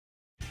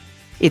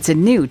It's a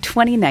new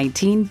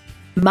 2019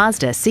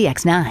 Mazda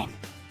CX-9.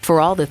 For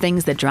all the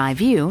things that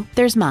drive you,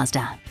 there's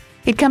Mazda.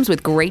 It comes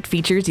with great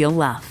features you'll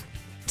love.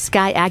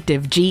 Sky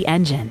Active G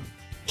engine,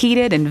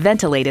 heated and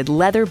ventilated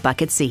leather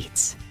bucket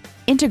seats,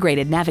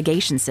 integrated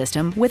navigation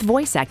system with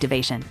voice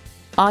activation,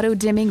 auto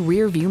dimming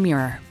rear view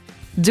mirror,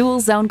 dual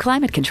zone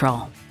climate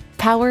control,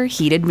 power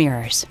heated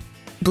mirrors,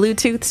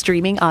 Bluetooth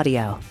streaming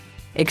audio,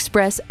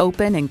 express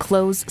open and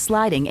close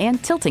sliding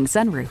and tilting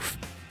sunroof,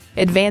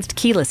 advanced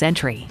keyless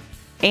entry,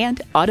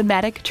 and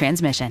automatic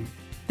transmission.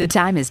 The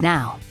time is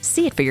now.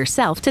 See it for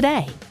yourself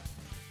today.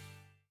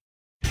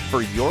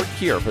 For your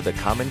cure for the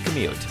common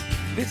commute,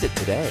 visit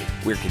today.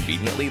 We're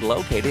conveniently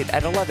located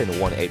at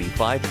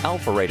 11185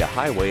 Alpharetta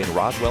Highway in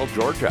Roswell,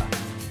 Georgia.